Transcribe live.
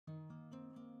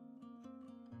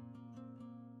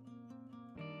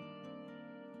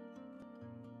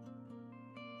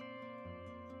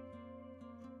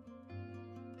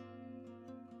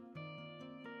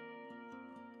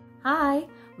Hi,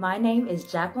 my name is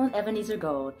Jacqueline Ebenezer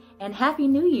Gold, and Happy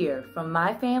New Year from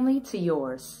my family to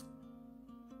yours.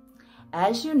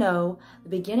 As you know, the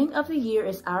beginning of the year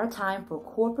is our time for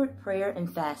corporate prayer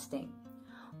and fasting.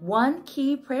 One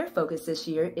key prayer focus this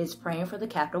year is praying for the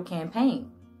capital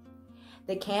campaign.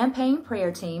 The campaign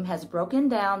prayer team has broken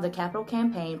down the capital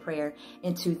campaign prayer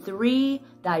into 3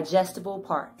 digestible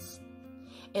parts.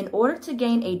 In order to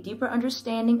gain a deeper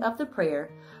understanding of the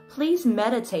prayer, please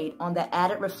meditate on the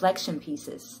added reflection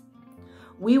pieces.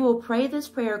 We will pray this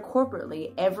prayer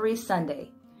corporately every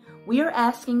Sunday. We are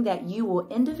asking that you will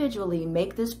individually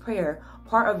make this prayer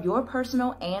part of your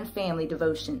personal and family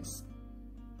devotions.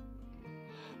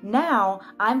 Now,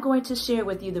 I'm going to share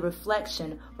with you the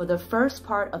reflection for the first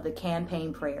part of the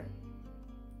campaign prayer.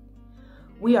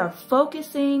 We are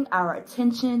focusing our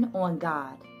attention on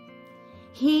God.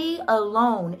 He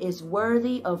alone is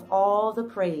worthy of all the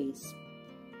praise.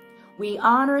 We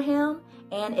honor Him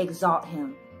and exalt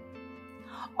Him.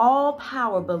 All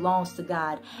power belongs to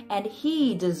God, and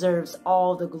He deserves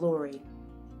all the glory.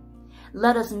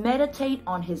 Let us meditate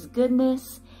on His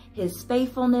goodness, His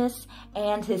faithfulness,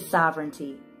 and His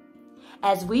sovereignty.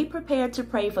 As we prepare to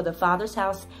pray for the Father's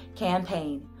House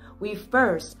campaign, we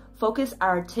first focus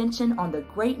our attention on the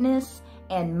greatness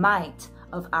and might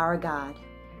of our God.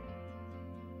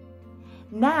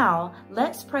 Now,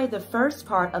 let's pray the first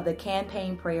part of the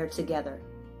campaign prayer together.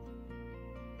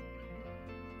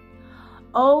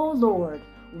 O Lord,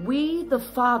 we, the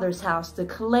Father's house,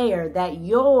 declare that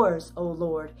yours, O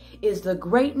Lord, is the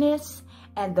greatness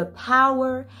and the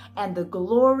power and the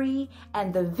glory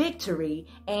and the victory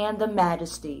and the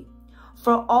majesty.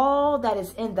 For all that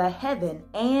is in the heaven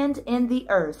and in the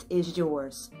earth is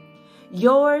yours.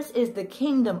 Yours is the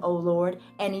kingdom, O Lord,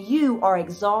 and you are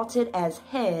exalted as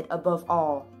head above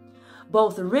all.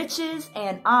 Both riches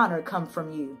and honor come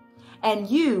from you, and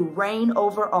you reign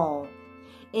over all.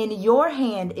 In your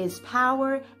hand is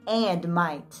power and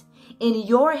might. In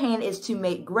your hand is to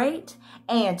make great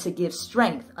and to give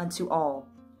strength unto all.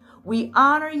 We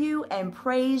honor you and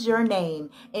praise your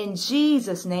name. In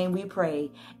Jesus' name we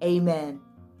pray. Amen.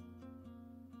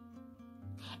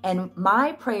 And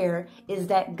my prayer is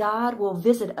that God will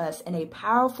visit us in a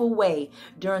powerful way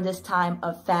during this time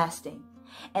of fasting,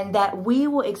 and that we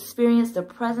will experience the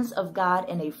presence of God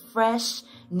in a fresh,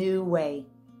 new way.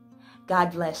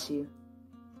 God bless you.